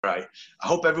Right. I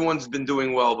hope everyone's been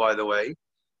doing well, by the way.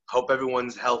 Hope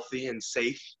everyone's healthy and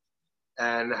safe.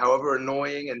 And however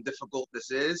annoying and difficult this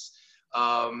is,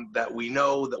 that we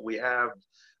know that we have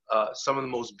some of the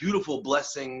most beautiful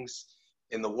blessings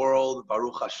in the world.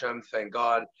 Baruch Hashem, thank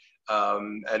God.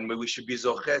 And we should be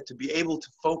zocheh to be able to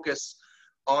focus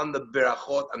on the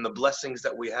berachot and the blessings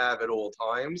that we have at all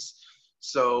times,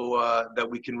 so that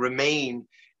we can remain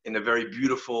in a very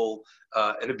beautiful,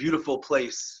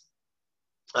 place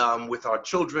with our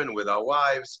children, with our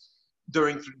wives,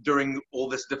 during all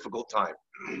this difficult time.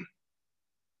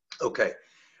 Okay.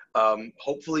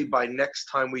 Hopefully by next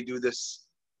time we do this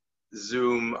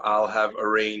Zoom, I'll have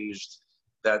arranged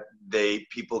that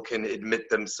people can admit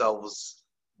themselves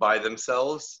by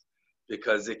themselves,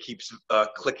 because it keeps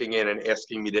clicking in and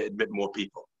asking me to admit more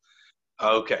people.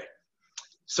 Okay.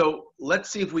 So let's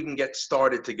see if we can get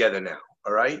started together now.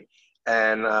 All right.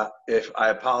 And if I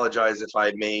apologize if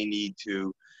I may need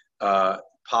to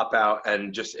pop out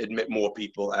and just admit more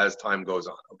people as time goes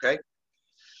on. Okay.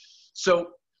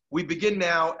 So we begin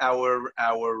now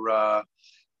our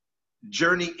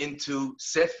journey into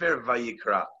Sefer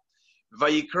Vayikra.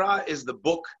 Vayikra is the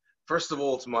book. First of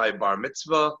all, it's my bar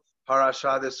mitzvah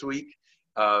parasha this week,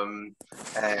 and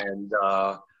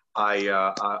I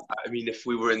mean, if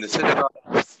we were in the synagogue,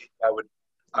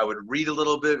 I would read a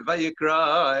little bit.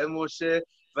 Vayikra el Moshe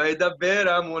vayidaber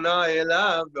Amuna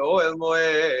elav be'oel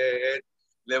moed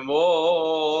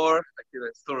lemor. I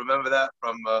can still remember that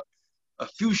from a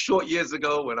few short years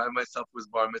ago when I myself was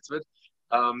bar mitzvah.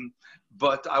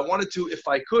 But I wanted to, if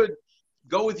I could,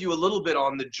 go with you a little bit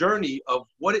on the journey of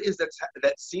what it is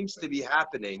that seems to be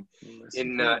happening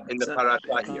in the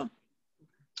parasha here.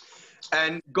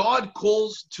 And God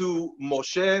calls to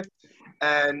Moshe,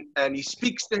 and he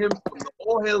speaks to him from the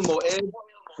Ohel Moed,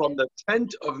 from the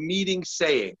tent of meeting,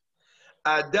 saying,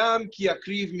 Adam ki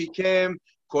akriv mikem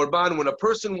korban, when a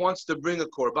person wants to bring a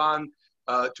korban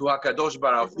to HaKadosh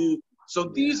Baruch Hu. So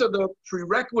these are the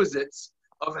prerequisites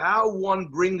of how one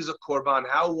brings a korban,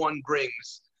 how one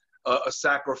brings a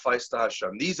sacrifice to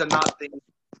Hashem. These are not things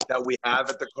that we have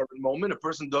at the current moment.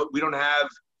 We don't have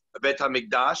a Bet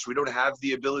HaMikdash. We don't have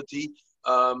the ability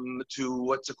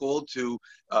to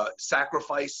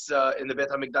sacrifice in the Bet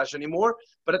HaMikdash anymore.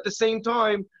 But at the same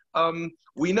time,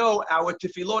 we know our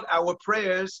tefillot, our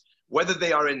prayers, whether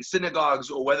they are in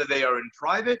synagogues or whether they are in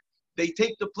private, they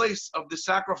take the place of the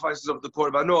sacrifices of the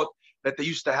korbanot that they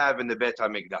used to have in the Bet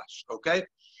HaMikdash, okay?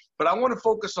 But I want to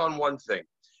focus on one thing,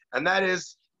 and that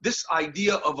is this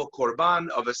idea of a korban,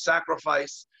 of a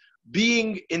sacrifice,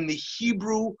 being in the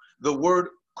Hebrew, the word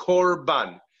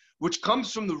korban, which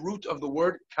comes from the root of the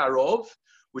word karov,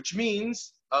 which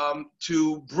means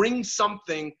to bring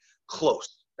something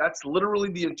close. That's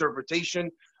literally the interpretation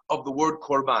of the word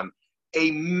korban. A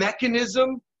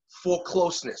mechanism for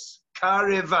closeness,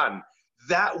 karevan,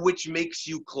 that which makes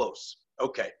you close.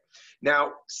 Okay.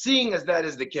 Now, seeing as that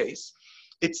is the case,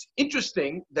 it's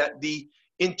interesting that the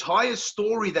entire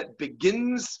story that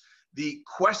begins the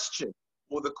question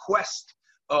or the quest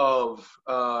of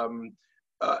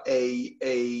a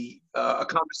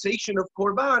conversation of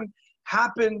korban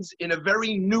happens in a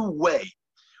very new way,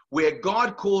 where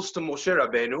God calls to Moshe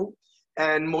Rabbeinu,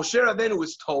 and Moshe Rabbeinu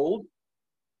is told,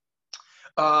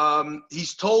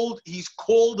 he's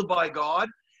called by God,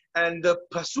 and the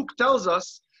pasuk tells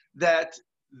us that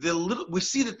we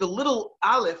see that the little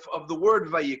aleph of the word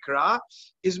Vayikra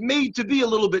is made to be a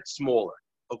little bit smaller.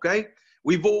 Okay,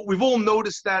 we've all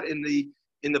noticed that in the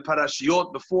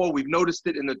parashiot before. We've noticed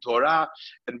it in the Torah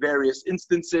in various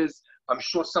instances. I'm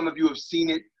sure some of you have seen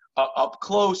it up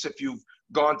close. If you've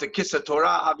gone to Kiss a Torah,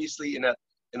 obviously in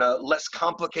a less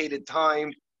complicated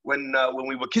time when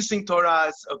we were kissing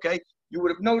Torahs, okay, you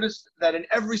would have noticed that in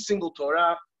every single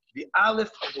Torah, the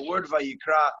aleph of the word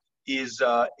Vayikra is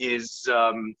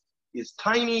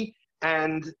tiny,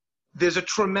 and there's a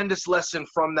tremendous lesson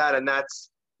from that, and that's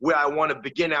where I want to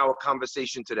begin our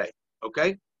conversation today.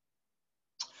 Okay?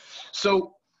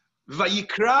 So,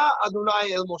 Vayikra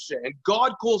Adonai el Moshe, and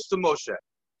God calls to Moshe.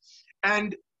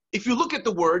 And if you look at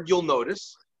the word, you'll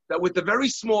notice that with the very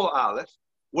small aleph,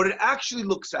 what it actually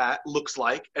looks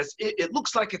like it's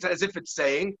as if it's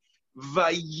saying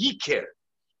Vayikir,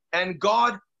 and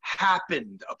God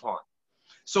happened upon.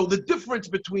 So the difference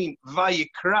between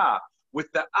Vayikra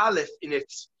with the aleph in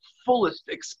its fullest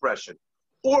expression,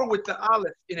 or with the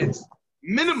aleph in its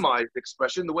minimized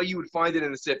expression, the way you would find it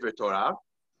in the Sefer Torah,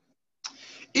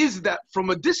 is that from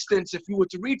a distance, if you were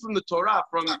to read from the Torah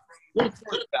from back,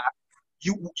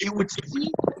 it would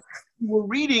seem you were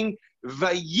reading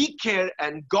Vayiker,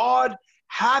 and God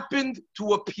happened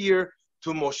to appear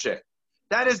to Moshe.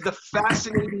 That is the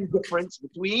fascinating difference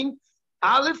between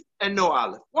Aleph and no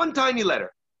Aleph. One tiny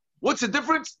letter. What's the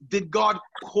difference? Did God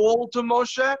call to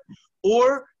Moshe,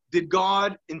 or did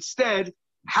God instead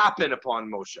happen upon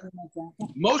Moshe?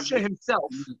 Moshe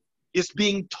himself is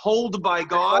being told by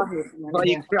God,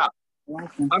 Vayikra,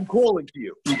 I'm calling to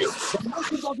you. But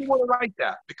Moshe doesn't want to write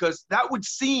that, because that would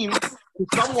seem to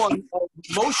someone of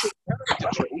Moshe's character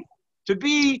trait to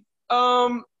be,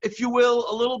 if you will,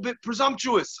 a little bit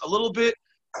presumptuous, a little bit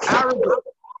arrogant.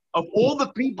 Of all the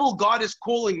people God is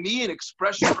calling me an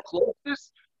expression of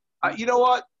closeness, you know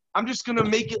what? I'm just going to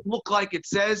make it look like it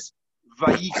says,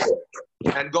 Vayikra,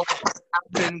 and God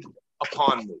happened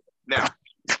upon me. Now,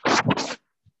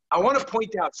 I want to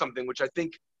point out something which I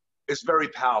think is very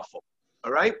powerful.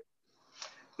 All right?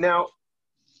 Now,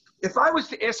 if I was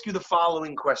to ask you the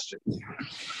following question,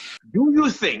 do you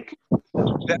think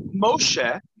that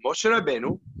Moshe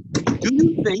Rabbeinu, do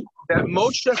you think that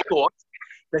Moshe thought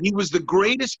that he was the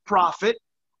greatest prophet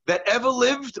that ever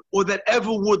lived or that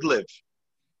ever would live?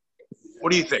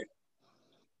 What do you think?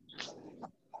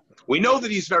 We know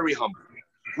that he's very humble.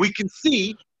 We can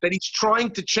see that he's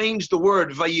trying to change the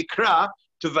word Vayikra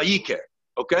to Vayiker.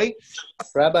 Okay?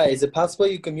 Rabbi, is it possible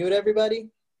you can mute everybody?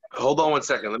 Hold on one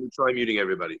second. Let me try muting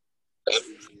everybody.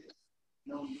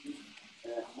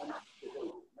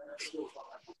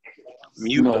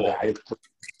 Mute all. Do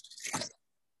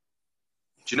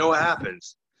you know what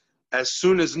happens? As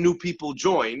soon as new people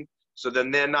join, so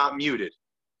then they're not muted.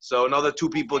 So another two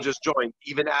people just joined.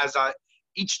 Even as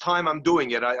each time I'm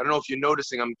doing it, I don't know if you're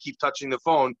noticing, I'm keep touching the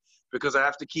phone because I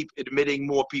have to keep admitting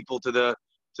more people to the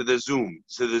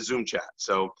Zoom chat.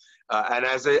 So and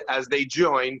as they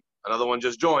join, another one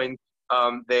just joined.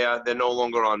 They're no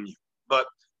longer on mute. But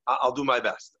I'll do my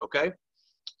best. Okay.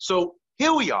 So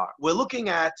here we are. We're looking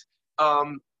at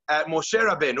Moshe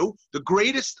Rabbeinu, the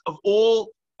greatest of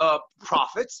all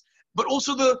prophets, but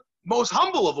also the most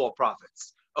humble of all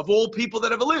prophets, of all people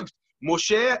that ever lived.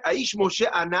 Aish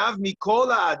Moshe Anav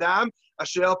Mikol Adam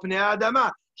Asher al Pnei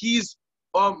Adama. He's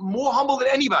more humble than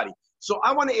anybody. So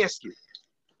I want to ask you,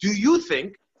 do you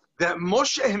think that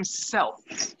Moshe himself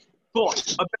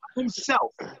thought about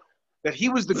himself that he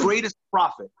was the greatest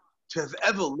prophet to have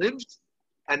ever lived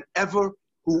and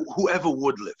whoever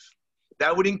would live?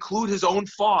 That would include his own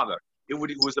father. Who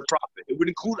was the prophet. It would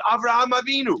include Avraham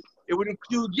Avinu. It would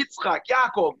include Yitzchak,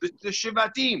 Yaakov, the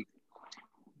Shivatim.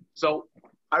 So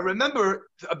I remember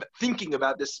thinking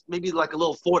about this, maybe like a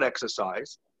little thought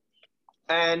exercise,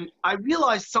 and I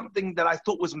realized something that I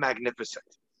thought was magnificent.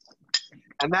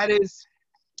 And that is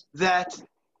that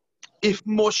if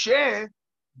Moshe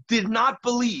did not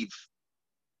believe,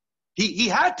 he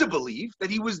had to believe that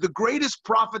he was the greatest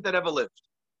prophet that ever lived.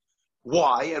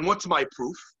 Why? And what's my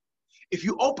proof? If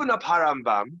you open up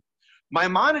Harambam,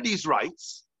 Maimonides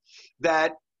writes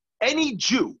that any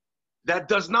Jew that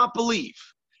does not believe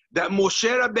that Moshe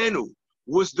Rabbeinu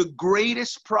was the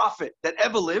greatest prophet that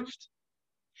ever lived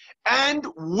and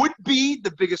would be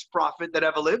the biggest prophet that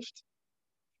ever lived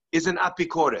is an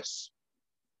apikores.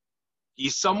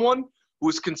 He's someone who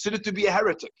is considered to be a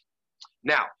heretic.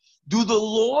 Now, do the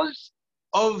laws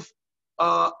of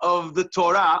the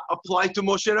Torah apply to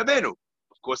Moshe Rabbeinu?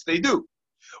 Of course they do.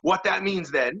 What that means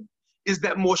then is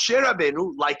that Moshe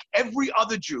Rabbeinu, like every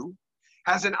other Jew,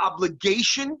 has an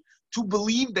obligation to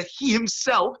believe that he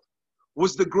himself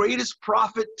was the greatest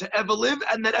prophet to ever live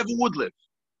and that ever would live.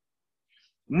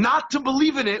 Not to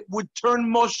believe in it would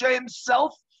turn Moshe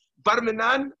himself,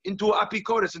 Barminan, into an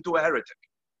apikores, into a heretic.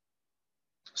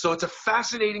 So it's a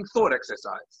fascinating thought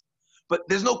exercise. But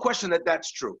there's no question that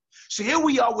that's true. So here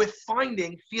we are, we're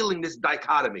feeling this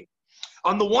dichotomy.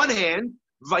 On the one hand,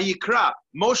 Vayikra,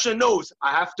 Moshe knows,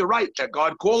 I have to write that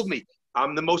God called me.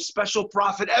 I'm the most special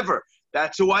prophet ever.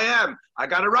 That's who I am. I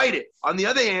got to write it. On the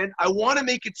other hand, I want to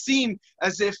make it seem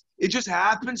as if it just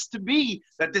happens to be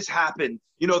that this happened,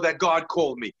 that God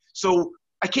called me. So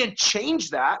I can't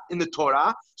change that in the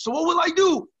Torah. So what will I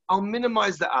do? I'll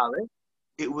minimize the aleph.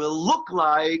 It will look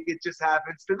like it just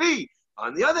happens to be.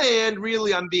 On the other hand,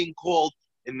 really, I'm being called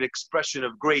in an expression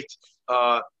of great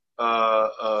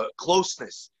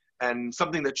closeness and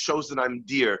something that shows that I'm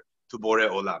dear to Borei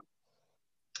Olam.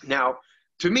 Now,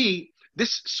 to me,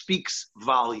 this speaks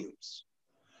volumes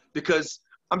because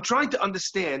I'm trying to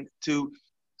understand, to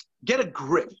get a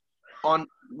grip on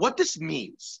what this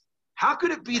means. How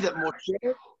could it be that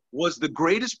Moshe was the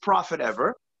greatest prophet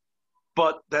ever,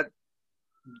 but that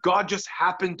God just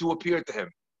happened to appear to him?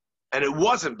 And it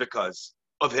wasn't because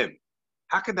of him.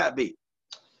 How could that be?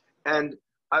 And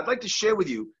I'd like to share with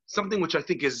you something which I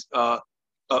think is a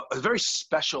very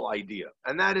special idea.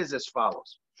 And that is as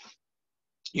follows.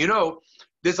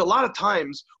 There's a lot of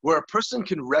times where a person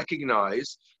can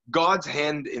recognize God's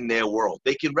hand in their world.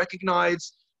 They can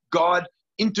recognize God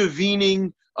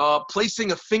intervening,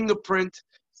 placing a fingerprint,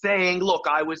 saying, look,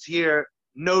 I was here,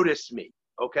 notice me,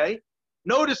 okay?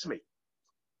 Notice me.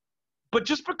 But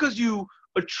just because you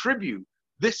attribute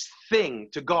this thing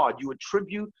to God, you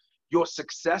attribute your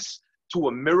success to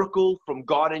a miracle from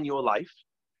God in your life,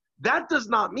 that does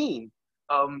not mean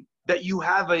that you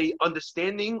have a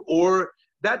understanding, or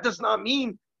that does not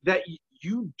mean that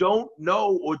you don't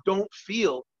know or don't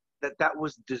feel that that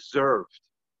was deserved.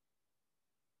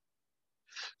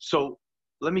 So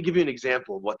let me give you an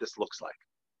example of what this looks like.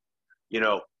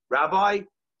 Rabbi,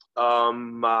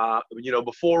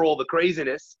 before all the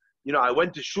craziness, I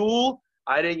went to shul.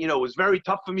 I didn't, it was very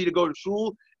tough for me to go to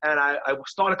shul. And I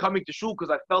started coming to shul because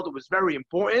I felt it was very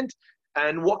important.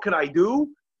 And what could I do?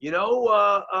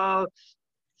 I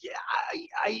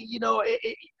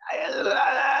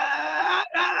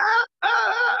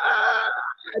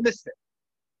missed it.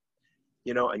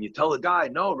 And you tell the guy,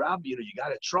 no, Rabbi, you got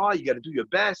to try, you got to do your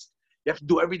best. You have to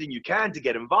do everything you can to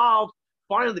get involved.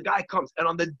 Finally, the guy comes. And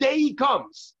on the day he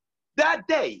comes, that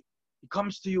day, he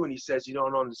comes to you and he says, you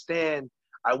don't understand.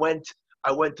 I went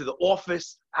to the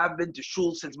office. I haven't been to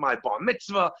shul since my bar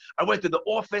mitzvah. I went to the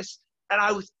office and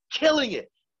I was killing it.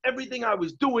 Everything I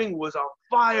was doing was on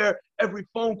fire. Every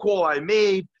phone call I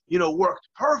made, worked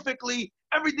perfectly.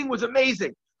 Everything was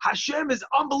amazing. Hashem is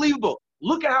unbelievable.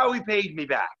 Look at how he paid me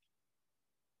back.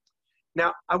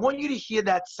 Now, I want you to hear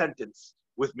that sentence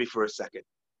with me for a second.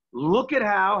 Look at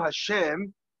how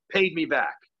Hashem paid me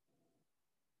back.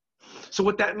 So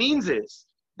what that means is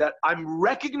that I'm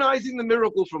recognizing the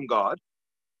miracle from God,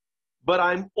 but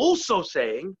I'm also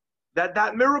saying that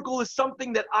that miracle is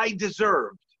something that I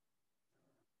deserved.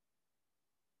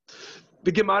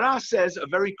 The Gemara says a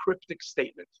very cryptic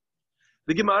statement.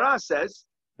 The Gemara says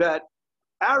that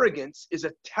arrogance is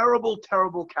a terrible,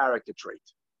 terrible character trait.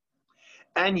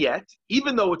 And yet,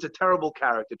 even though it's a terrible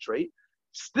character trait,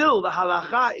 still the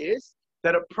halacha is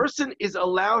that a person is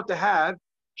allowed to have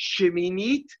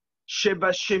sheminit sheba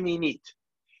sheminit.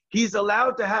 He's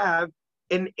allowed to have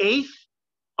an eighth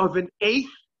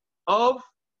of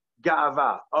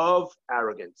ga'ava, of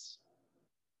arrogance.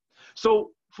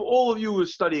 So for all of you who are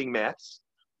studying maths,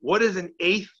 what is an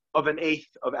eighth of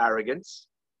arrogance?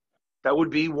 That would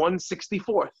be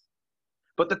 1/64th.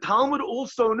 But the Talmud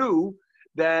also knew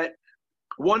that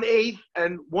 1/8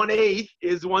 and 1/8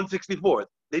 is 1/64th.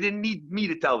 They didn't need me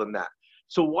to tell them that.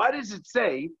 So why does it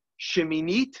say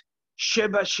sheminit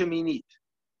sheba sheminit?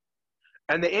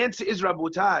 And the answer is,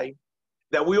 Rabotai,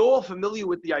 that we're all familiar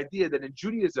with the idea that in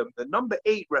Judaism, the number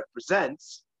 8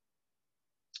 represents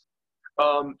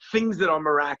things that are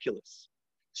miraculous.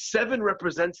 7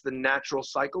 represents the natural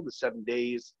cycle, the 7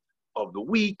 days of the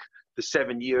week, the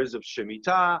 7 years of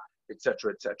Shemitah,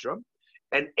 etc., etc.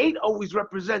 And 8 always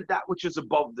represent that which is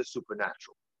above the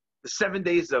supernatural. The 7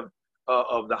 days of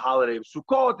the holiday of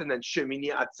Sukkot, and then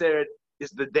Shemini Atzeret is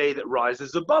the day that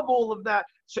rises above all of that.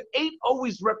 So 8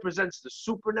 always represents the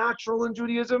supernatural in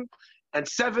Judaism, and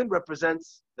 7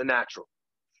 represents the natural.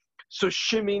 So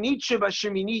Sheminit Sheba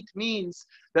Sheminit means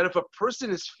that if a person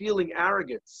is feeling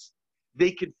arrogance,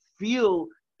 they could feel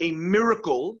a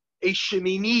miracle, a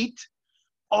Sheminit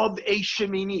of a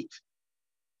Sheminit,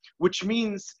 which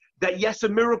means that yes, a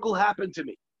miracle happened to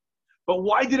me. But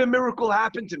why did a miracle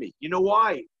happen to me? You know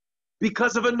why?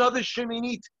 Because of another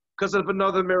Sheminit, because of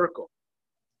another miracle.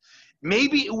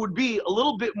 Maybe it would be a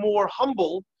little bit more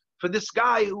humble for this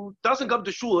guy who doesn't come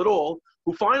to shul at all,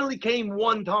 who finally came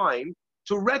one time,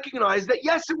 to recognize that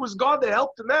yes, it was God that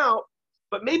helped him out,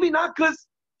 but maybe not because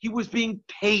he was being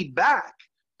paid back.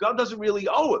 God doesn't really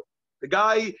owe him. The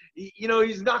guy,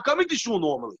 he's not coming to shul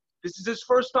normally. This is his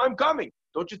first time coming.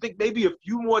 Don't you think maybe a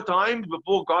few more times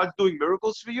before God's doing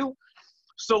miracles for you?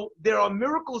 So there are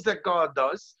miracles that God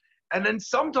does, and then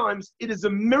sometimes it is a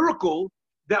miracle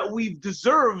that we've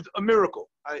deserved a miracle.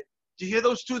 Do you hear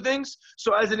those two things?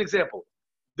 So as an example,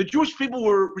 the Jewish people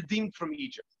were redeemed from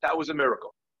Egypt. That was a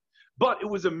miracle. But it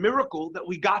was a miracle that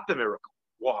we got the miracle.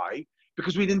 Why?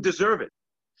 Because we didn't deserve it.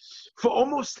 For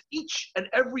almost each and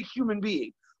every human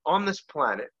being on this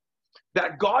planet,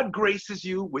 that God graces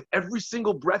you with every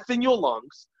single breath in your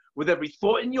lungs, with every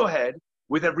thought in your head,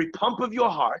 with every pump of your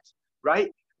heart,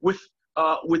 right? With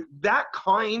that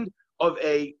kind of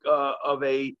a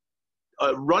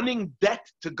running debt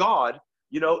to God,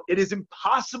 it is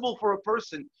impossible for a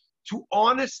person to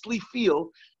honestly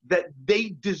feel that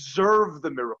they deserve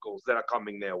the miracles that are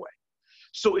coming their way.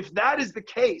 So if that is the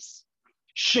case,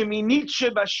 Sheminit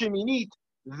Sheba Sheminit,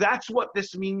 that's what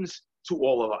this means to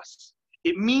all of us.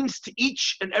 It means to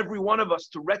each and every one of us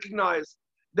to recognize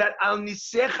that Al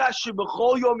Nisecha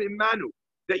Shebechol Yom Imanu,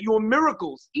 that your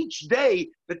miracles, each day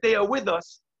that they are with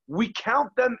us, we count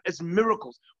them as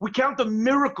miracles. We count the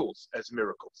miracles as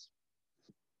miracles.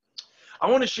 I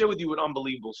want to share with you an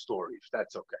unbelievable story, if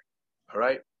that's okay. All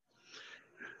right?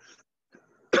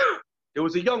 There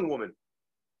was a young woman,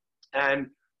 and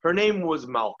her name was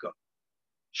Malka.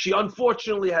 She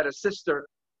unfortunately had a sister,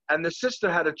 and the sister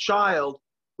had a child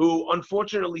who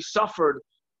unfortunately suffered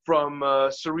from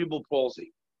cerebral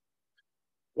palsy.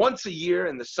 Once a year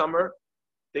in the summer,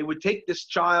 they would take this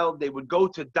child, they would go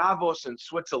to Davos in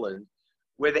Switzerland,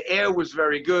 where the air was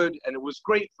very good, and it was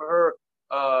great for her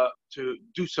to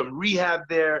do some rehab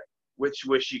there, where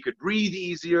she could breathe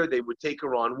easier. They would take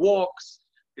her on walks,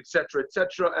 etc.,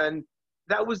 etc. And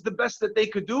that was the best that they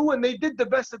could do, and they did the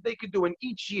best that they could do. And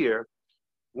each year,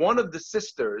 one of the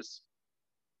sisters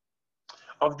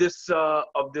of this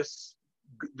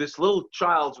little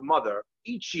child's mother,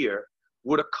 each year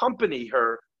would accompany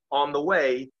her on the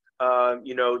way,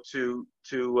 to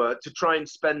try and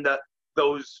spend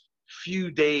those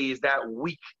few days, that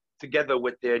week, together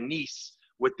with their niece,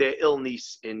 with their ill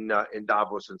niece in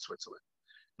Davos in Switzerland.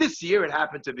 This year, it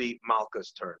happened to be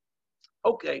Malka's turn.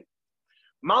 Okay,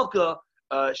 Malka,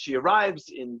 she arrives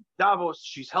in Davos.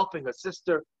 She's helping her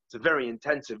sister. It's a very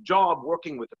intensive job,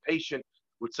 working with a patient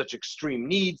with such extreme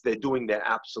needs. They're doing their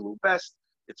absolute best.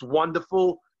 It's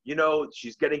wonderful.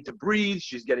 She's getting to breathe.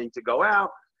 She's getting to go out.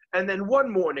 And then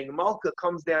one morning, Malka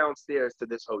comes downstairs to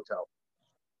this hotel,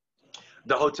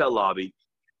 the hotel lobby,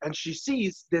 and she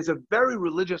sees there's a very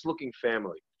religious-looking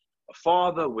family. A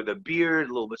father with a beard,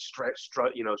 a little bit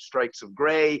stripes of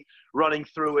gray running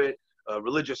through it. A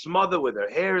religious mother with her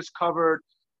hair is covered.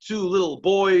 Two little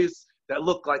boys that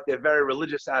look like they're very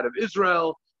religious out of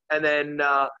Israel. And then,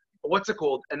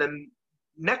 And then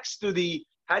next to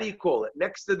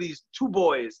next to these two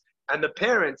boys and the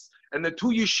parents and the two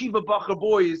yeshiva bacher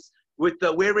boys with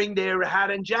wearing their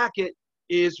hat and jacket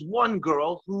is one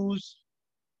girl who's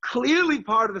clearly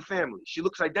part of the family. She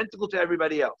looks identical to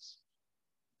everybody else,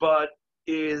 but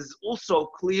is also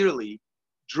clearly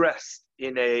dressed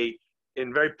in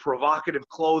very provocative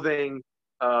clothing,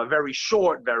 very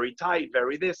short, very tight,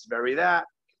 very this, very that.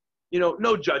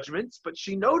 No judgments, but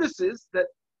she notices that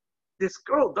this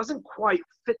girl doesn't quite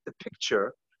fit the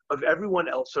picture of everyone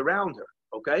else around her,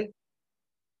 okay?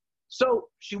 So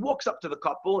she walks up to the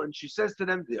couple and she says to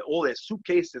them, all their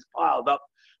suitcases piled up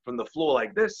from the floor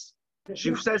like this.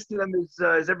 She says to them,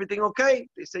 is everything okay?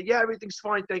 They say, yeah, everything's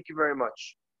fine, thank you very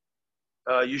much.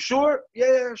 You sure?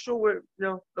 Yeah, sure,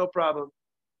 no problem.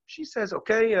 She says,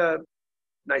 okay,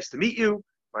 nice to meet you.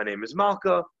 My name is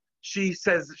Malka. She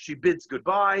bids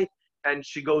goodbye, and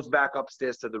she goes back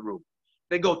upstairs to the room.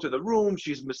 They go to the room.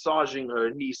 She's massaging her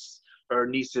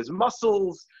niece's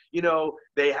muscles.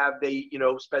 They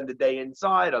spend the day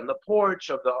inside on the porch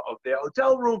of their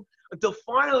hotel room until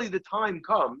finally the time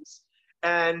comes,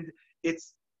 and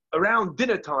it's around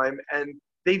dinner time, and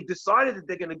they've decided that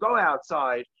they're going to go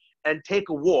outside and take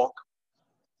a walk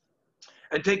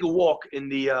in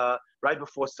the right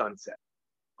before sunset.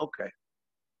 Okay.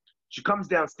 She comes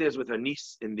downstairs with her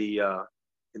niece in the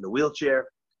wheelchair.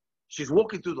 She's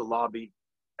walking through the lobby,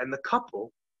 and the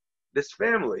couple, this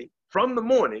family, from the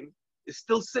morning, is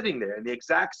still sitting there in the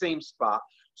exact same spot,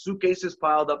 suitcases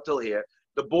piled up till here.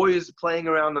 The boy is playing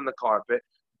around on the carpet.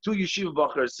 Two yeshiva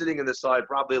bachers sitting on the side,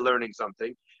 probably learning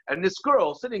something, and this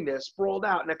girl sitting there sprawled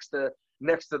out next to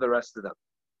the rest of them.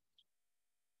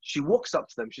 She walks up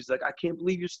to them. She's like, I can't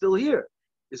believe you're still here.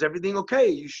 Is everything okay? Are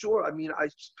you sure? I mean, I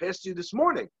just passed you this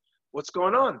morning. What's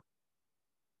going on?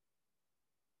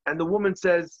 And the woman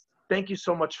says, thank you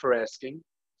so much for asking.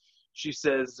 She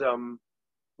says,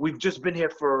 we've just been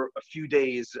here for a few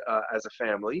days as a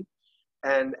family,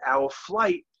 and our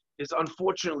flight is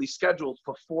unfortunately scheduled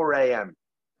for 4 a.m.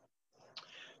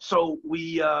 So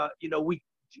it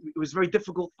was very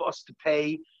difficult for us to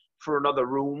pay for another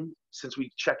room since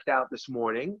we checked out this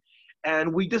morning.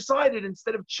 And we decided,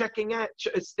 instead of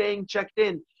staying checked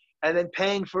in and then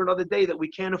paying for another day that we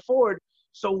can't afford,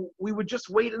 so we would just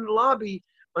wait in the lobby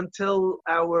until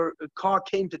our car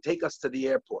came to take us to the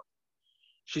airport.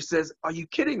 She says, are you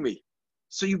kidding me?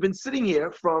 So you've been sitting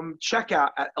here from checkout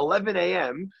at 11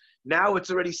 a.m. Now it's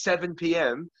already 7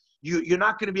 p.m. You're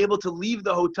not going to be able to leave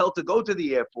the hotel to go to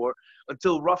the airport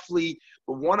until roughly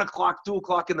 1 o'clock, 2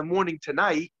 o'clock in the morning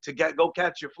tonight to go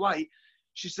catch your flight.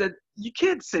 She said, you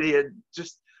can't sit here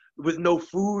just with no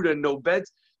food and no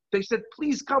beds. They said,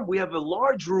 please come. We have a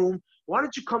large room. Why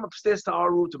don't you come upstairs to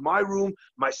our room, to my room,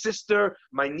 my sister,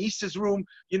 my niece's room?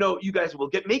 You guys will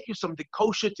make you something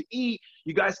kosher to eat.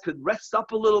 You guys could rest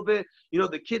up a little bit.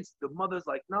 The mother's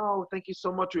like, no, thank you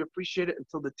so much. We appreciate it,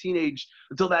 until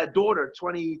that daughter,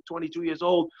 20, 22 years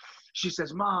old, She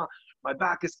says, Ma, my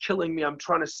back is killing me. I'm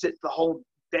trying to sit the whole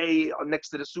day next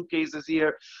to the suitcases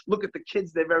here. Look at the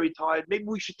kids. They're very tired. Maybe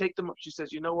we should take them up. She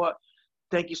says, you know what?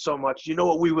 Thank you so much. You know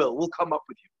what? We will. We'll come up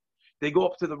with you. They go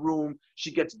up to the room.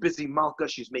 She gets busy, Malka.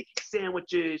 She's making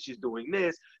sandwiches. She's doing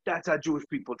this. That's how Jewish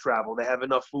people travel. They have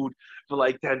enough food for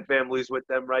like 10 families with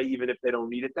them, right? Even if they don't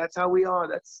need it. That's how we are.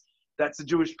 That's the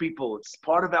Jewish people. It's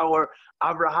part of our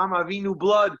Avraham Avinu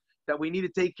blood that we need to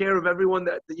take care of everyone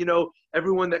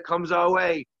that comes our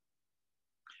way.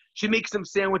 She makes some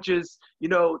sandwiches.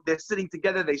 They're sitting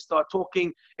together. They start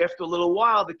talking. After a little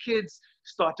while, the kids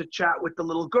start to chat with the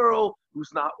little girl who's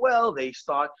not well. They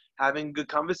start having good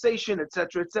conversation,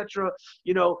 etc., etc.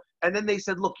 And then they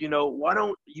said, look, why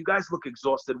don't you guys look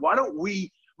exhausted? Why don't we're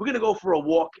going to go for a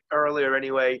walk earlier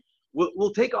anyway.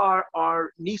 We'll take our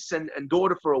niece and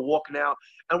daughter for a walk now.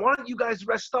 And why don't you guys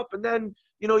rest up? And then,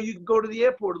 you can go to the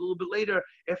airport a little bit later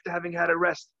after having had a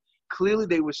rest. Clearly,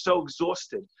 they were so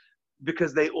exhausted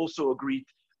because they also agreed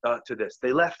to this.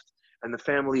 They left, and the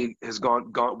family has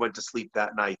went to sleep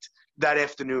that night, that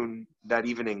afternoon, that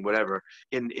evening, whatever,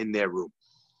 in their room.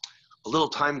 A little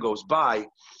time goes by.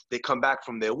 They come back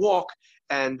from their walk,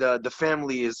 and the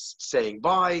family is saying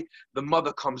bye. The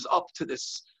mother comes up to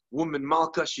this woman,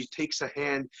 Malka. She takes her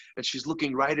hand, and she's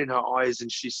looking right in her eyes,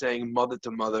 and she's saying, mother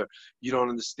to mother, you don't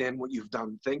understand what you've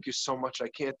done. Thank you so much. I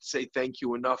can't say thank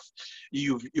you enough.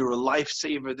 You're a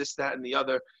lifesaver, this, that, and the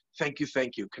other. Thank you,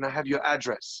 thank you. Can I have your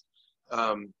address?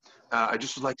 I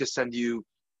just would like to send you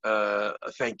a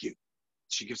thank you.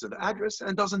 She gives her the address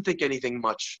and doesn't think anything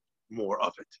much more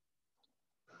of it.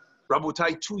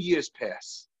 Rabotai, 2 years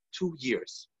pass. 2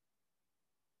 years.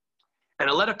 And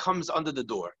a letter comes under the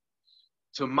door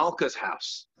to Malka's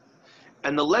house.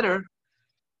 And the letter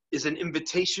is an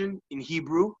invitation in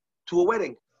Hebrew to a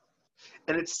wedding.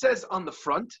 And it says on the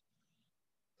front,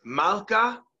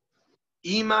 Malka,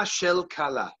 Ima Shel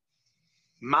Kala.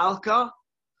 Malka,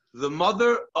 the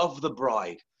mother of the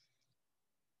bride.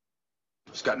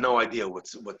 She's got no idea what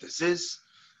this is.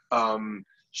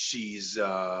 She's,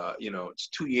 it's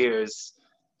 2 years.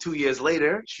 2 years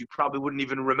later, she probably wouldn't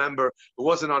even remember. It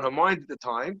wasn't on her mind at the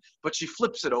time, but she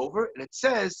flips it over and it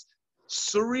says,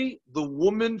 Suri, the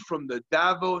woman from the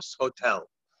Davos Hotel.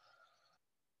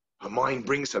 Her mind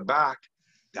brings her back.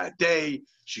 That day,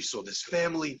 she saw this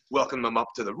family, welcome them up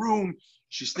to the room.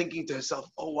 She's thinking to herself,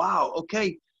 oh, wow,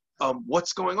 okay,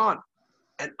 what's going on?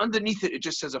 And underneath it, it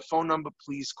just says a phone number,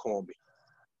 please call me.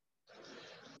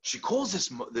 She calls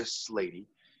this lady,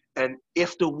 and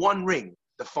after one ring,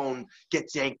 the phone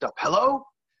gets yanked up. Hello?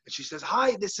 And she says,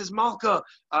 hi, this is Malka.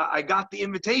 I got the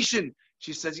invitation.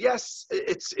 She says, yes,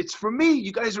 it's for me.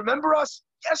 You guys remember us?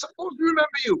 Yes, of course we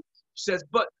remember you. She says,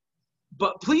 but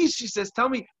please, she says, tell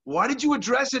me, why did you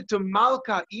address it to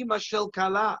Malka, Ima Shel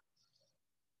Kala?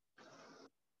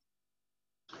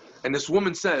 And this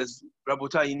woman says,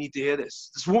 Rabotai, you need to hear this.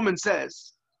 This woman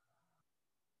says,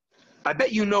 I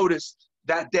bet you noticed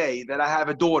that day that I have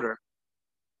a daughter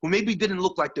who maybe didn't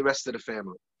look like the rest of the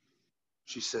family.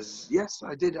 She says, yes,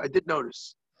 I did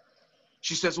notice.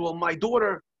 She says, well, my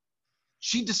daughter,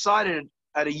 she decided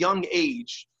at a young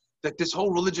age that this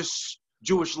whole religious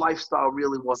Jewish lifestyle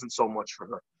really wasn't so much for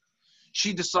her.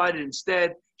 She decided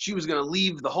instead she was going to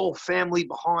leave the whole family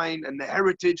behind and the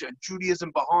heritage and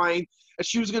Judaism behind, and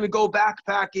she was going to go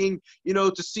backpacking,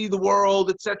 to see the world,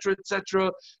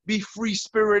 etc., be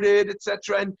free-spirited,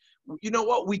 etc. And you know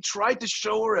what? We tried to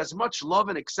show her as much love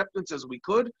and acceptance as we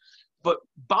could, but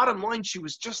bottom line, she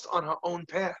was just on her own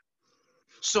path.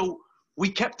 So we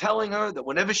kept telling her that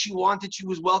whenever she wanted, she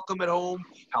was welcome at home,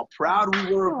 how proud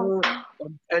we were of her.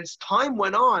 And as time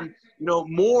went on,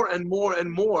 more and more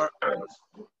and more,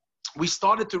 we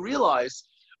started to realize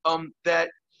that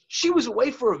she was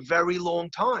away for a very long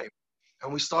time.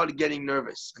 And we started getting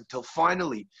nervous until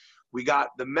finally we got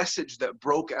the message that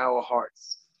broke our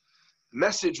hearts. The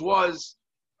message was,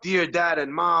 dear dad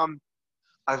and mom,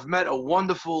 I've met a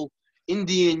wonderful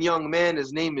Indian young man.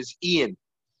 His name is Ian.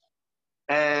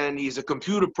 And he's a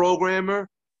computer programmer,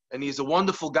 and he's a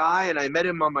wonderful guy, and I met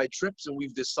him on my trips, and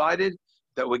we've decided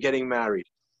that we're getting married.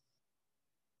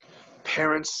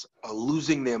 Parents are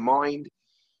losing their mind.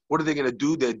 What are they going to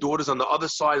do? Their daughter's on the other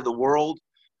side of the world.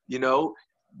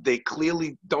 They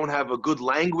clearly don't have a good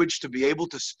language to be able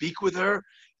to speak with her,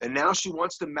 and now she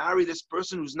wants to marry this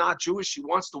person who's not Jewish. She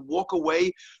wants to walk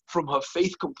away from her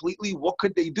faith completely. What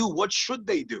could they do? What should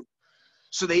they do?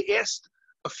 So they asked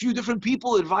a few different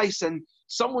people advice, and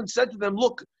someone said to them,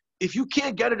 look, if you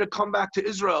can't get her to come back to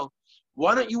Israel,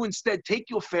 why don't you instead take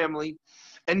your family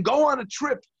and go on a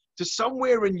trip to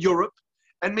somewhere in Europe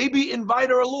and maybe invite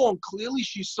her along? Clearly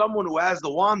she's someone who has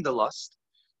the wanderlust.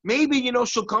 Maybe,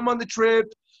 she'll come on the trip,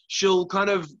 She'll kind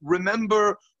of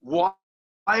remember why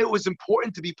it was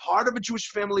important to be part of a Jewish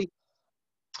family.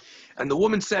 And the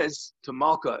woman says to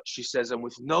Malka, she says, and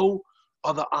with no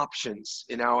other options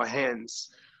in our hands,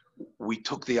 we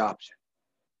took the option.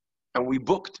 And we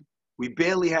booked. We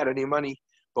barely had any money,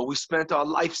 but we spent our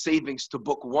life savings to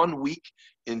book 1 week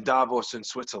in Davos in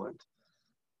Switzerland.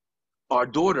 Our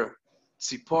daughter,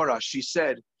 Tzipora, she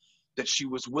said that she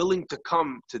was willing to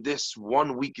come to this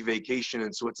 1 week vacation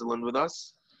in Switzerland with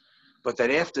us, but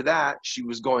that after that, she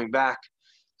was going back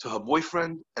to her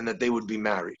boyfriend and that they would be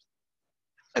married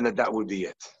and that would be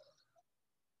it.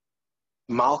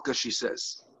 Malka, she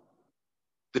says,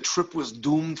 the trip was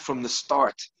doomed from the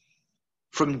start.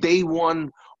 From day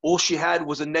one, all she had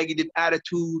was a negative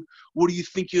attitude. What do you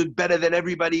think, you're better than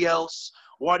everybody else?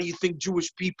 Why do you think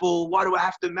Jewish people? Why do I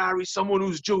have to marry someone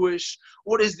who's Jewish?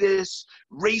 What is this?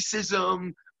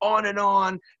 Racism, on and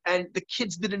on. And the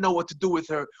kids didn't know what to do with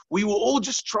her. We were all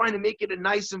just trying to make it a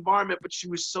nice environment, but she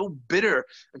was so bitter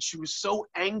and she was so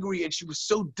angry and she was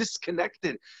so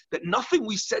disconnected that nothing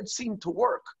we said seemed to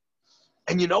work.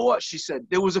 And you know what? She said,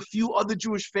 there was a few other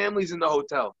Jewish families in the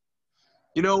hotel.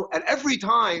 You know, and every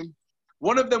time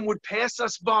one of them would pass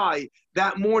us by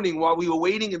that morning while we were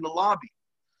waiting in the lobby,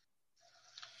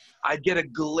 I'd get a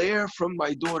glare from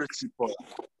my daughter, Tzipora,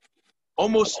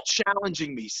 almost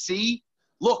challenging me. See,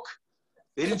 look,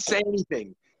 they didn't say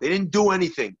anything. They didn't do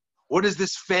anything. What is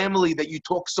this family that you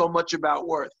talk so much about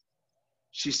worth?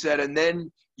 She said, and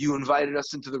then you invited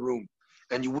us into the room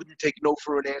and you wouldn't take no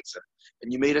for an answer.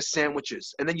 And you made us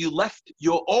sandwiches. And then you left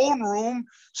your own room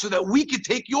so that we could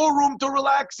take your room to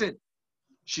relax in.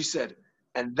 She said,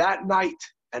 and that night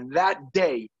and that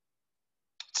day,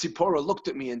 Tzipora looked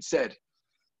at me and said,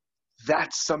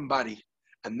 that's somebody,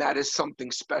 and that is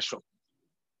something special.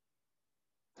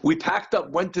 We packed up,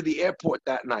 went to the airport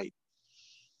that night,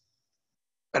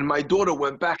 and my daughter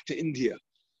went back to India.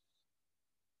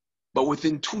 But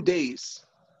within 2 days,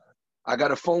 I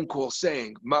got a phone call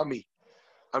saying, Mommy,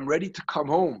 I'm ready to come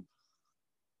home.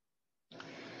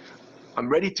 I'm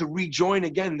ready to rejoin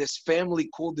again this family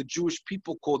called the Jewish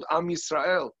people, called Am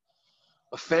Yisrael,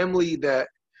 a family that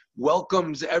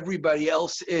welcomes everybody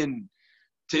else in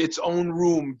to its own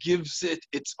room, gives it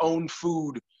its own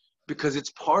food, because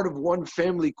it's part of one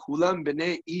family. Kulam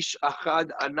b'nei ish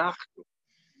achad anachnu.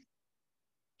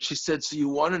 She said, so you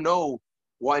want to know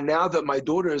why now that my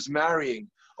daughter is marrying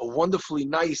a wonderfully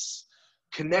nice,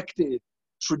 connected,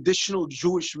 traditional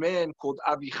Jewish man called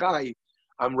Avichai,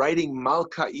 I'm writing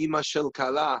Malka Ima Shel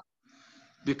Kala,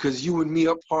 because you and me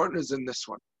are partners in this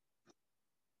one.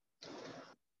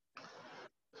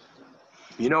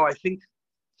 You know, I think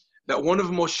that one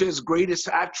of Moshe's greatest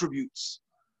attributes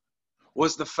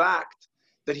was the fact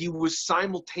that he was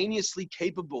simultaneously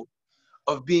capable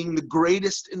of being the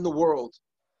greatest in the world,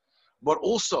 but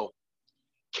also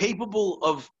capable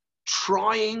of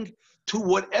trying to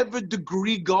whatever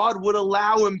degree God would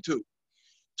allow him to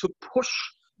push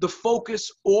the focus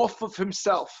off of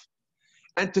himself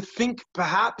and to think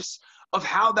perhaps of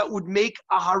how that would make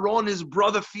Aharon, his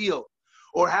brother, feel,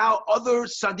 or how other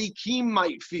Sadiqim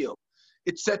might feel,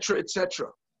 etc., etc.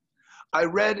 I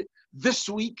read this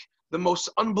week the most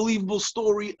unbelievable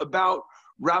story about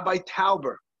Rabbi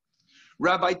Tauber.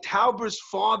 Rabbi Tauber's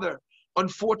father,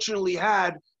 unfortunately,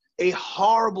 had a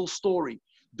horrible story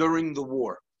during the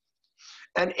war.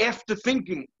 And after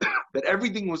thinking that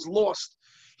everything was lost,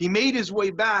 he made his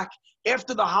way back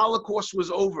after the Holocaust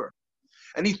was over.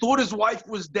 And he thought his wife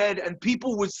was dead, and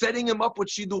people were setting him up with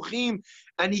shidduchim,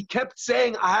 and he kept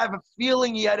saying, I have a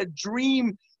feeling, he had a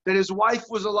dream that his wife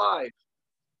was alive.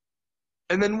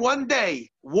 And then one day,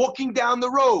 walking down the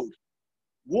road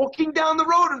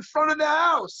in front of the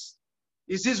house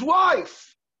is his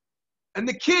wife. And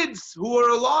the kids who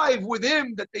are alive with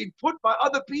him that they put by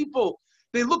other people,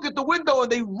 they look at the window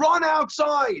and they run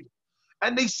outside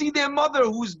and they see their mother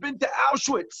who's been to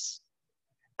Auschwitz.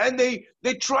 And they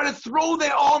try to throw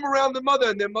their arm around the mother,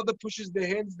 and their mother pushes their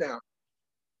hands down.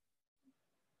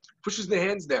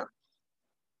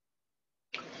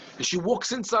 And she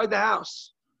walks inside the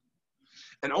house.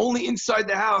 And only inside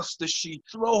the house does she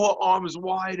throw her arms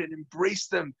wide and embrace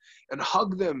them and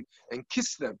hug them and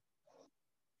kiss them.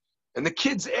 And the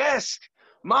kids ask,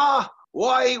 Ma,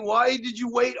 why did you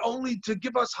wait only to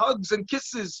give us hugs and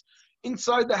kisses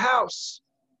inside the house?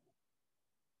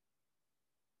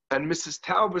 And Mrs.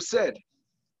 Tauber said,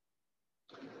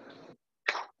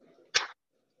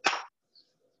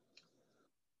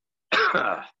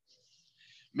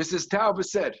 Mrs. Tauber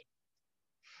said,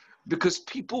 because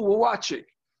people were watching.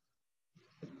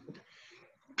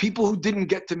 People who didn't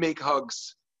get to make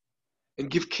hugs and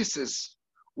give kisses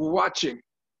were watching.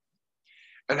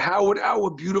 And how would our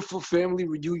beautiful family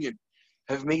reunion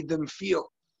have made them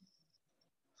feel,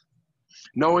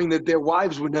 knowing that their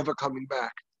wives were never coming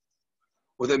back,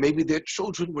 or that maybe their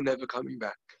children were never coming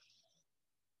back?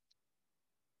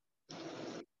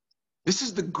 This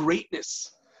is the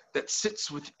greatness that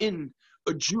sits within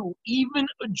a Jew, even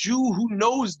a Jew who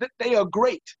knows that they are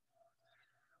great,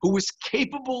 who is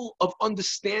capable of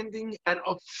understanding and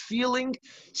of feeling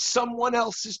someone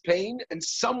else's pain and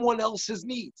someone else's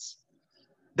needs.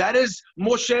 That is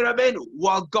Moshe Rabbeinu.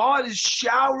 While God is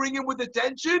showering him with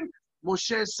attention,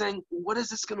 Moshe is saying, what is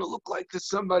this going to look like to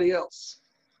somebody else?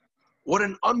 What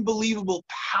an unbelievable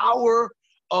power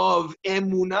of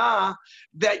emunah,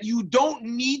 that you don't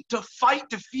need to fight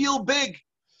to feel big.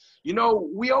 You know,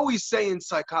 we always say in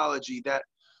psychology that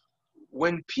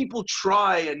when people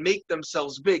try and make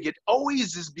themselves big, it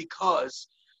always is because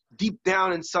deep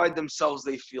down inside themselves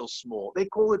they feel small. They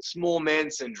call it small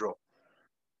man syndrome,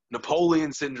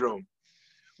 Napoleon syndrome,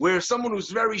 where someone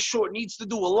who's very short needs to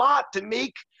do a lot to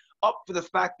make up for the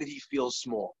fact that he feels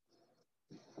small.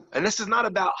 And this is not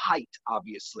about height,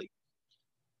 obviously.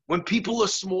 When people are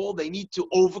small, they need to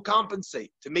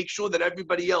overcompensate to make sure that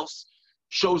everybody else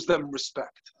shows them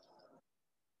respect.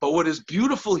 But what is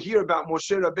beautiful here about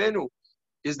Moshe Rabbeinu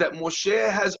is that Moshe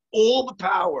has all the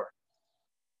power,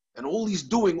 and all he's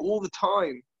doing all the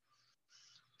time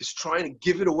is trying to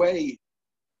give it away,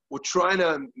 or trying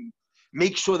to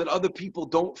make sure that other people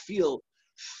don't feel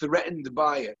threatened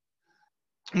by it.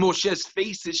 Moshe's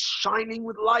face is shining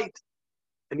with light,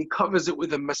 and he covers it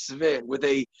with a masveh,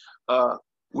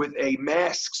 with a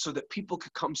mask, so that people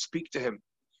could come speak to him.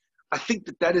 I think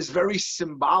that is very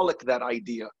symbolic, that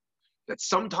idea, that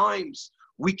sometimes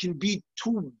we can be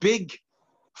too big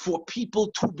for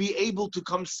people to be able to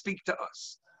come speak to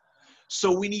us.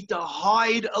 So we need to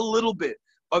hide a little bit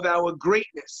of our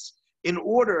greatness in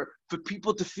order for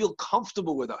people to feel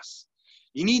comfortable with us.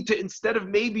 You need to, instead of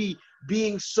maybe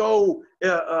being so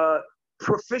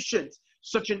proficient,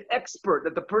 such an expert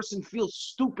that the person feels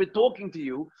stupid talking to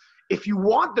you, if you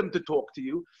want them to talk to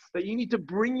you, that you need to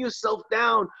bring yourself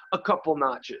down a couple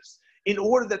notches in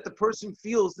order that the person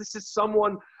feels this is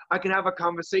someone I can have a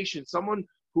conversation, someone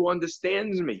who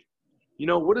understands me. You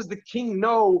know, what does the king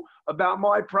know about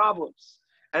my problems?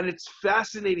 And it's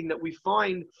fascinating that we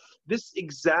find this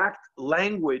exact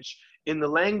language in the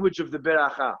language of the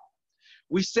Beracha.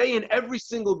 We say in every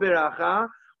single Beracha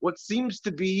what seems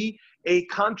to be a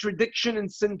contradiction in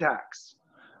syntax.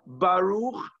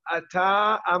 Baruch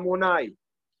Ata Amonai.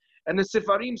 And the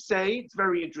Sefarim say, it's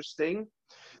very interesting,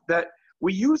 that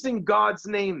we're using God's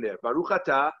name there, Baruch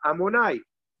Ata Amonai.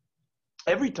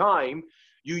 Every time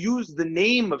you use the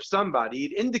name of somebody,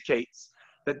 it indicates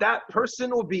that that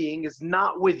person or being is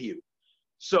not with you.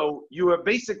 So you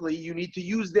need to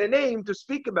use their name to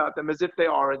speak about them as if they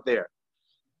aren't there.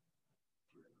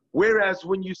 Whereas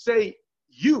when you say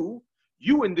you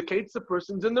indicates the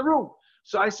person's in the room.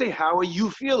 So I say, how are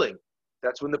you feeling?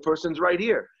 That's when the person's right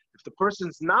here. If the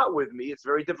person's not with me, it's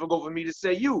very difficult for me to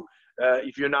say you.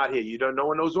 If you're not here, no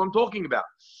one knows who I'm talking about.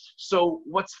 So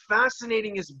what's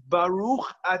fascinating is Baruch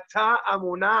Ata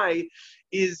Amonai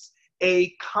is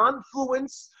a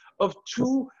confluence of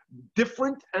two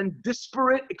different and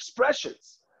disparate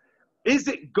expressions. Is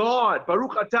it God?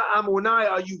 Baruch Ata Amonai,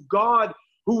 are you God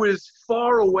who is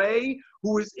far away,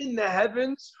 who is in the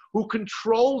heavens, who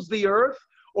controls the earth?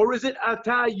 Or is it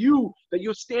Ata, you, that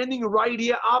you're standing right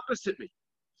here opposite me?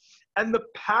 And the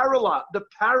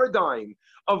paradigm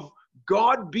of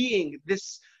God being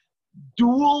this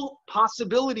dual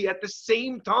possibility at the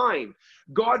same time,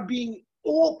 God being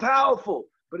all powerful,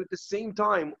 but at the same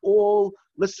time, all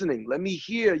listening. Let me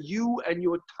hear you and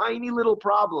your tiny little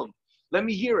problem. Let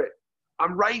me hear it.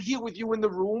 I'm right here with you in the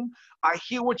room. I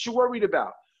hear what you're worried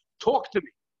about. Talk to me.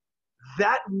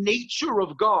 That nature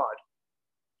of God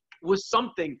was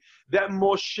something that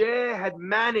Moshe had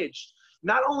managed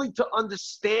not only to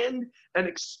understand and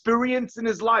experience in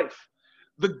his life.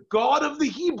 The God of the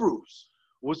Hebrews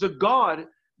was a God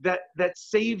that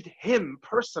saved him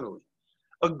personally,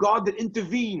 a God that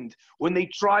intervened when they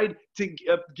tried to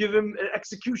give him an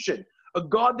execution, a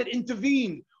God that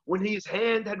intervened when his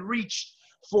hand had reached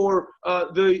for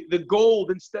the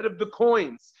gold instead of the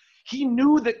coins. He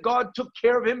knew that God took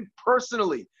care of him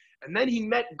personally. And then he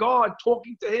met God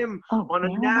talking to him on a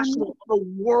national, on a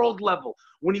world level,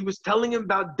 when he was telling him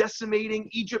about decimating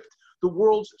Egypt, the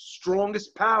world's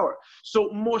strongest power. So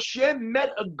Moshe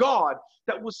met a God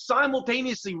that was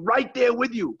simultaneously right there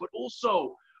with you, but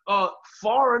also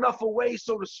far enough away,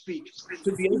 so to speak,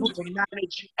 to be able to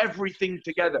manage everything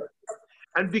together.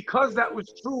 And because that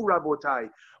was true, Rabotai,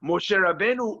 Moshe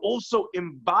Rabbeinu also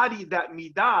embodied that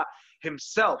midah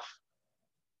himself.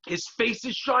 His face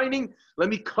is shining. Let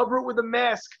me cover it with a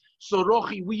mask so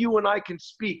Rochi, you and I can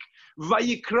speak.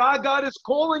 Vayikra, God is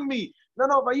calling me. No,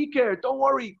 Vayikra, don't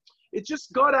worry. It's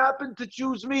just God happened to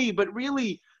choose me. But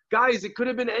really, guys, it could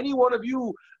have been any one of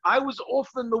you. I was off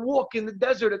in the walk in the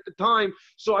desert at the time,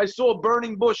 so I saw a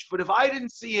burning bush. But if I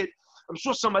didn't see it, I'm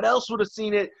sure someone else would have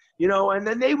seen it, and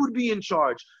then they would be in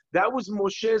charge. That was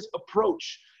Moshe's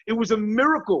approach. It was a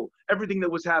miracle, everything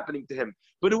that was happening to him.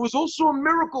 But it was also a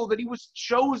miracle that he was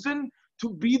chosen to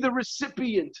be the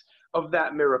recipient of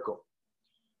that miracle.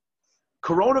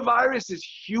 Coronavirus is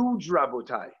huge,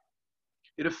 Rabotai.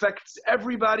 It affects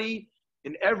everybody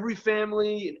in every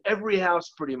family, in every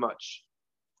house pretty much.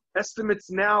 Estimates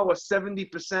now are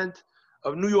 70%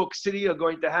 of New York City are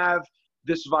going to have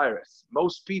this virus.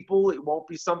 Most people, it won't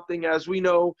be something, as we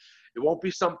know, it won't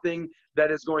be something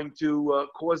that is going to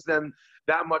cause them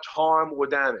that much harm or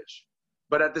damage.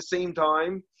 But at the same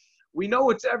time, we know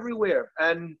it's everywhere,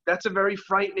 and that's a very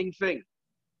frightening thing.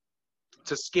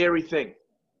 It's a scary thing.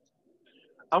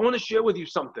 I want to share with you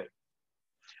something.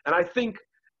 And I think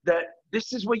that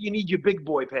this is where you need your big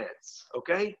boy pants,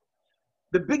 okay?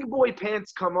 The big boy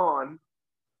pants come on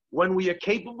when we are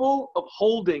capable of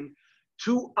holding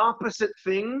two opposite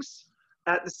things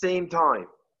at the same time.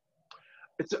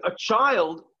 It's a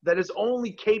child that is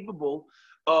only capable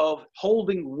of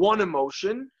holding one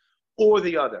emotion or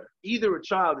the other. Either a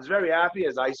child is very happy,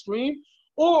 has ice cream,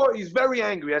 or he's very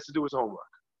angry, has to do his homework.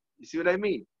 You see what I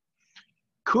mean?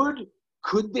 Could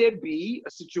there be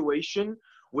a situation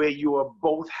where you are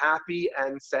both happy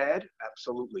and sad?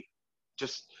 Absolutely.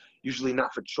 Just usually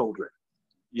not for children.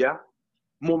 Yeah?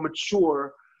 More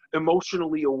mature,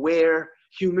 emotionally aware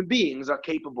human beings are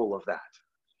capable of that.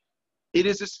 It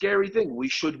is a scary thing. We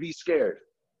should be scared.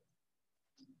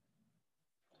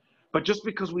 But just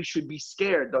because we should be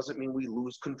scared doesn't mean we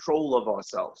lose control of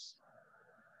ourselves.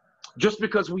 Just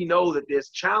because we know that there's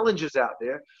challenges out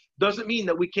there doesn't mean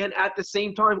that we can at the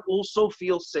same time also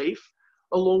feel safe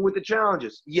along with the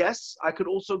challenges. Yes, I could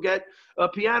also get a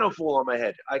piano fall on my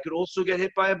head. I could also get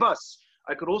hit by a bus.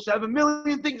 I could also have a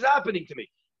million things happening to me.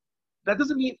 That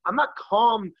doesn't mean I'm not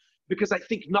calm because I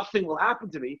think nothing will happen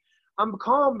to me. I'm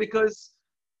calm because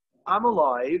I'm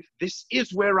alive. This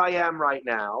is where I am right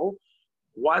now.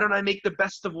 Why don't I make the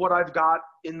best of what I've got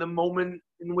in the moment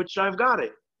in which I've got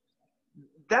it?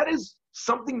 That is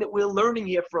something that we're learning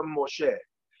here from Moshe.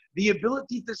 The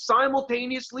ability to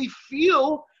simultaneously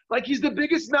feel like he's the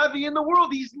biggest Navi in the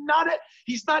world. He's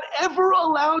not ever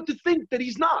allowed to think that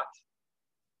he's not.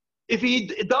 If he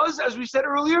does, as we said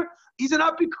earlier, he's an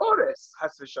apikores,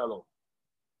 has v'shalom.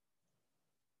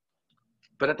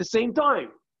 But at the same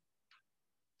time,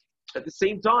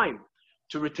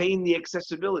 to retain the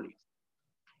accessibility.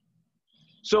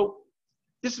 So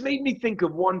this made me think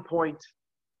of one point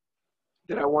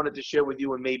that I wanted to share with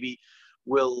you, and maybe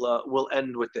we'll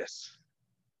end with this.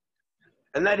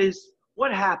 And that is,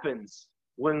 what happens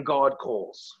when God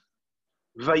calls?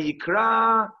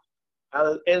 Vayikra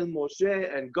el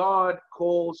Moshe, and God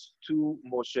calls to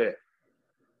Moshe.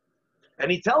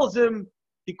 And he calls him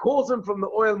from the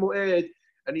Ohel Moed,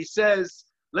 and he says,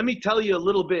 let me tell you a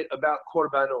little bit about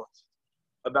korbanot,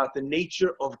 about the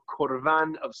nature of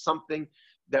korban, of something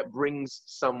that brings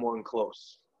someone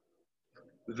close.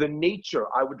 The nature,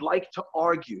 I would like to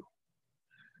argue,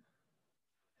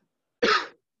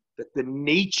 that the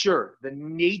nature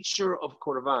of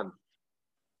korban,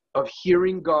 of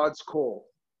hearing God's call,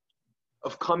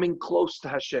 of coming close to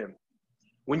Hashem.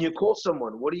 When you call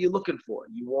someone, what are you looking for?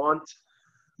 You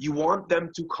want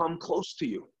them to come close to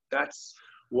you. That's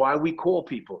why we call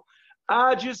people.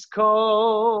 I just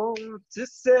call to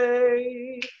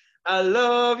say I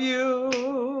love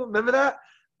you. Remember that?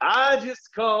 I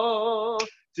just call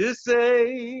to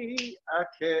say I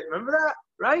care. Remember that?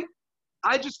 Right?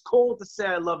 I just call to say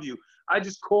I love you. I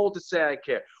just call to say I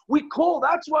care. We call,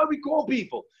 that's why we call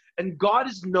people. And God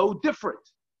is no different.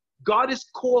 God is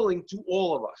calling to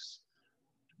all of us.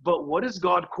 But what is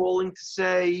God calling to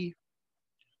say?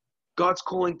 God's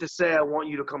calling to say, I want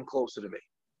you to come closer to me.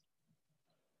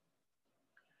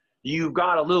 You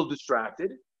got a little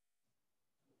distracted.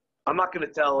 I'm not going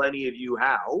to tell any of you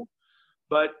how,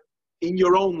 but in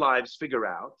your own lives, figure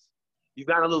out. You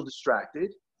got a little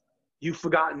distracted. You've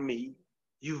forgotten me.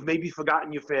 You've maybe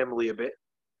forgotten your family a bit.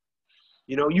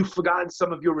 You've forgotten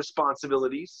some of your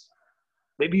responsibilities.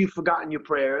 Maybe you've forgotten your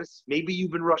prayers. Maybe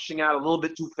you've been rushing out a little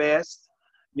bit too fast,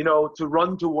 to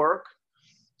run to work.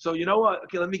 So you know what?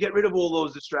 Okay, let me get rid of all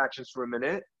those distractions for a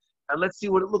minute, and let's see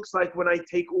what it looks like when I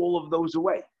take all of those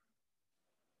away.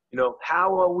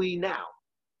 How are we now?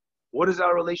 What does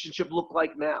our relationship look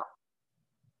like now?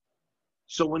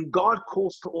 So when God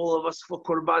calls to all of us for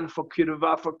Qurban, for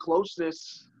Kirva, for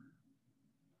closeness,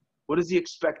 what is he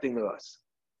expecting of us?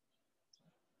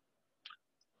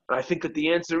 And I think that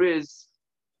the answer is,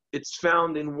 it's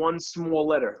found in one small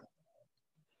letter,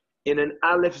 in an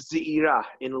Aleph Ze'irah,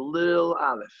 in a little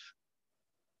Aleph.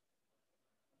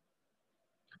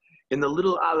 In the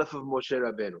little Aleph of Moshe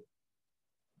Rabbeinu.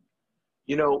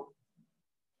 You know,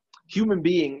 human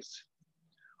beings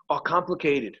are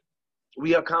complicated.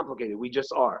 We are complicated. We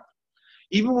just are.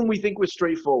 Even when we think we're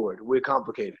straightforward, we're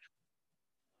complicated.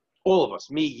 All of us,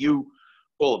 me, you,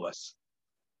 all of us.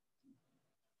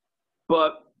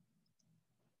 But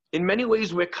in many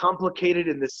ways, we're complicated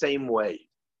in the same way.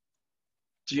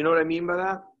 Do you know what I mean by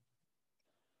that?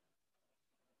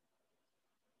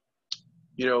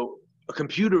 You know, a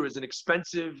computer is an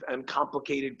expensive and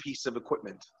complicated piece of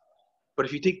equipment. But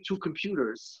if you take two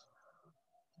computers,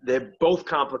 they're both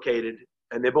complicated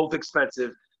and they're both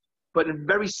expensive, but in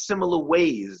very similar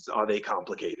ways are they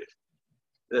complicated.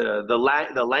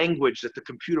 The language that the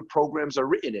computer programs are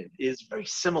written in is very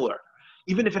similar,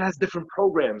 even if it has different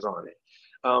programs on it.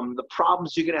 The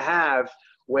problems you're going to have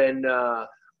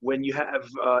when you have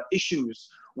issues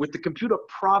with the computer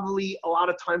probably a lot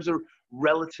of times are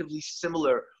relatively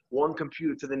similar, one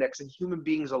computer to the next, and human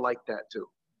beings are like that too.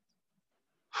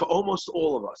 For almost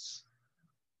all of us,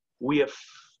 we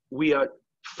are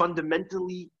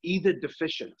fundamentally either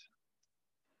deficient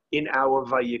in our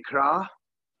Vayikra,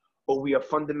 or we are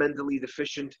fundamentally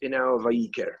deficient in our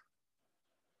Vayikra.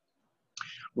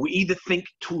 We either think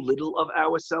too little of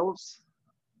ourselves,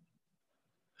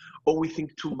 or we think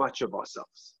too much of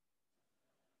ourselves.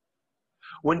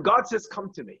 When God says,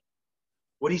 come to me,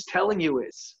 what he's telling you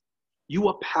is, you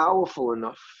are powerful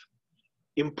enough,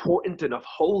 important enough,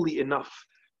 holy enough,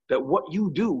 that what you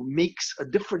do makes a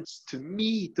difference to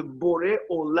me, to Borei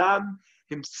Olam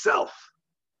himself.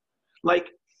 Like,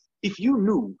 if you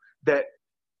knew that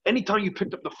anytime you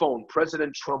picked up the phone,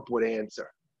 President Trump would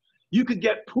answer, you could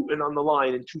get Putin on the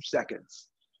line in 2 seconds.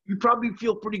 You'd probably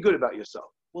feel pretty good about yourself.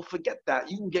 Well, forget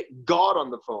that. You can get God on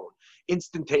the phone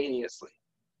instantaneously.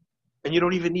 And you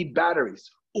don't even need batteries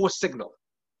or signal.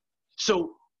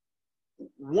 So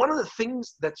one of the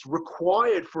things that's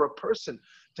required for a person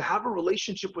to have a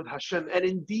relationship with Hashem and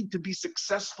indeed to be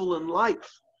successful in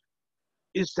life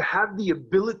is to have the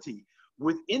ability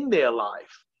within their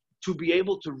life to be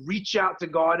able to reach out to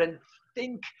God and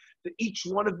think that each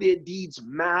one of their deeds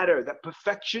matter, that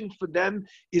perfection for them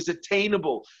is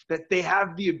attainable, that they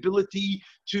have the ability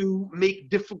to make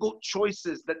difficult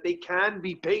choices, that they can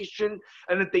be patient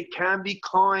and that they can be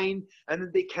kind and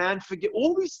that they can forget,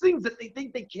 all these things that they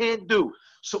think they can't do.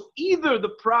 So either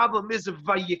the problem is a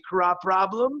Vayikra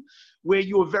problem, where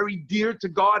you are very dear to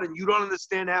God and you don't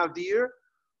understand how dear,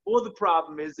 or the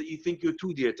problem is that you think you're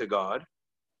too dear to God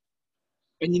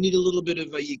and you need a little bit of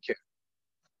Vayikra,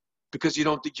 because you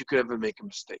don't think you could ever make a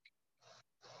mistake.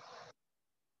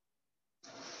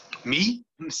 Me?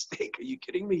 Mistake? Are you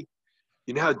kidding me?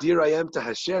 You know how dear I am to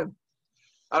Hashem?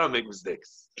 I don't make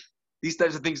mistakes. These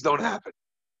types of things don't happen.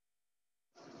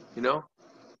 You know?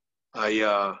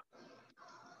 I'm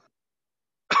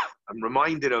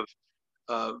reminded of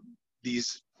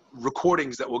these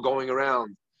recordings that were going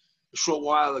around a short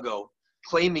while ago,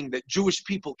 claiming that Jewish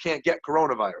people can't get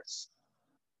coronavirus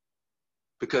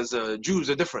because Jews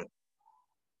are different.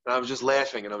 And I was just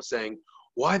laughing and I was saying,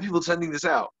 why are people sending this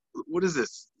out? What is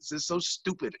this? This is so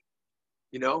stupid.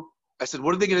 You know? I said,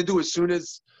 what are they going to do as soon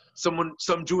as some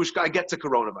Jewish guy gets a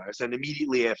coronavirus? And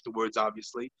immediately afterwards,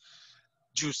 obviously,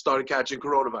 Jews started catching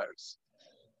coronavirus.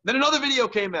 Then another video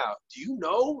came out. Do you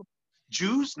know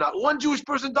Jews? Not one Jewish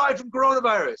person died from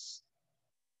coronavirus.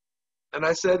 And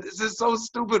I said, this is so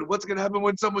stupid. What's going to happen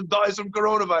when someone dies from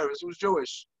coronavirus who's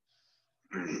Jewish?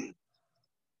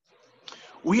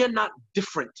 We are not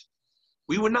different.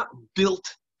 We were not built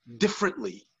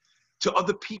differently to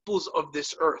other peoples of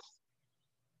this earth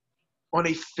on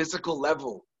a physical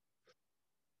level.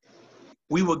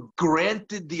 We were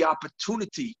granted the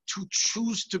opportunity to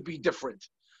choose to be different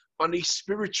on a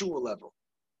spiritual level.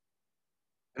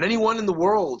 And anyone in the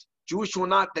world, Jewish or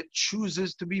not, that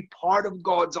chooses to be part of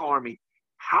God's army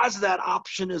has that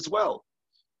option as well,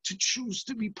 to choose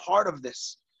to be part of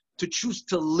this, to choose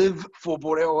to live for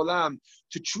Borei Olam,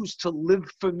 to choose to live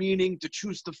for meaning, to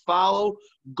choose to follow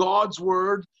God's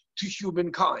word to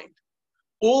humankind.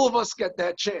 All of us get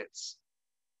that chance.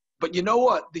 But you know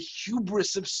what? The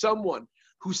hubris of someone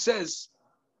who says,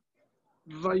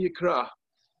 Vayikra,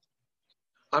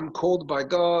 I'm called by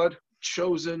God,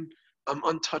 chosen, I'm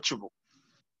untouchable.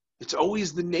 It's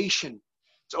always the nation.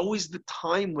 It's always the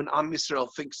time when Am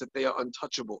Yisrael thinks that they are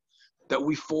untouchable, that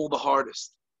we fall the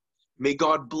hardest. May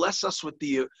God bless us with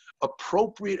the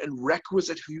appropriate and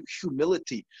requisite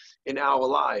humility in our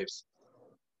lives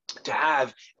to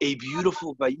have a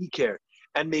beautiful Vayikra.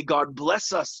 And may God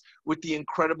bless us with the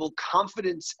incredible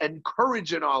confidence and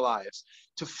courage in our lives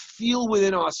to feel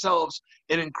within ourselves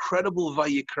an incredible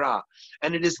Vayikra.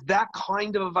 And it is that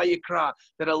kind of a Vayikra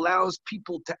that allows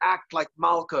people to act like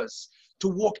Malkas, to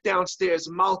walk downstairs.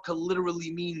 Malka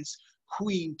literally means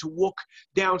queen, to walk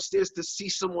downstairs to see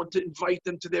someone, to invite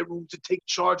them to their room, to take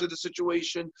charge of the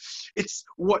situation. It's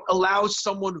what allows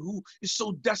someone who is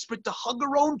so desperate to hug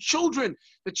her own children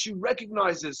that she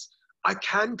recognizes, I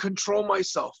can control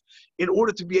myself in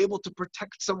order to be able to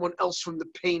protect someone else from the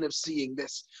pain of seeing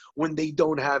this when they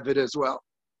don't have it as well.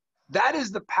 That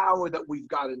is the power that we've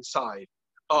got inside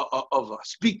of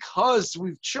us because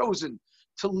we've chosen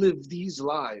to live these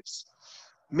lives.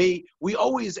 May we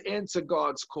always answer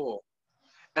God's call.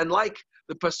 And like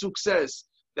the Pasuk says,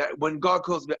 that when God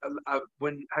calls,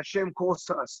 when Hashem calls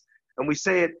to us, and we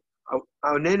say it,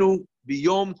 Anenu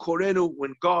biyom korenu,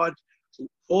 when God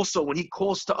also, when He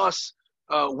calls to us,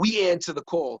 we answer the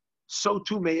call. So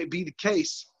too may it be the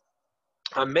case.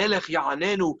 HaMelech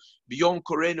ya'anenu biyom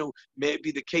korenu, may it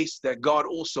be the case that God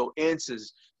also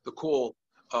answers the call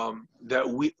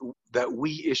that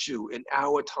we issue in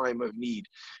our time of need.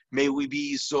 May we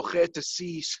be zocher to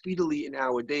see speedily in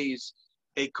our days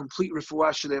a complete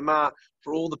refuah shlema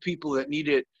for all the people that need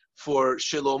it, for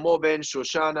Shlomo ben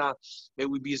Shoshana. May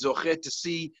we be zocher to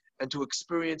see and to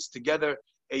experience together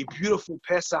a beautiful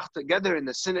Pesach together in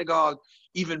the synagogue,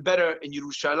 even better in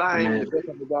Yerushalayim, the Beit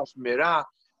HaMikdash Meirah,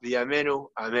 the Amenu.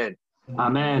 Amen.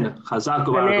 Amen. Chazak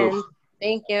Amen. u'baruch.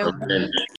 Thank you. Amen.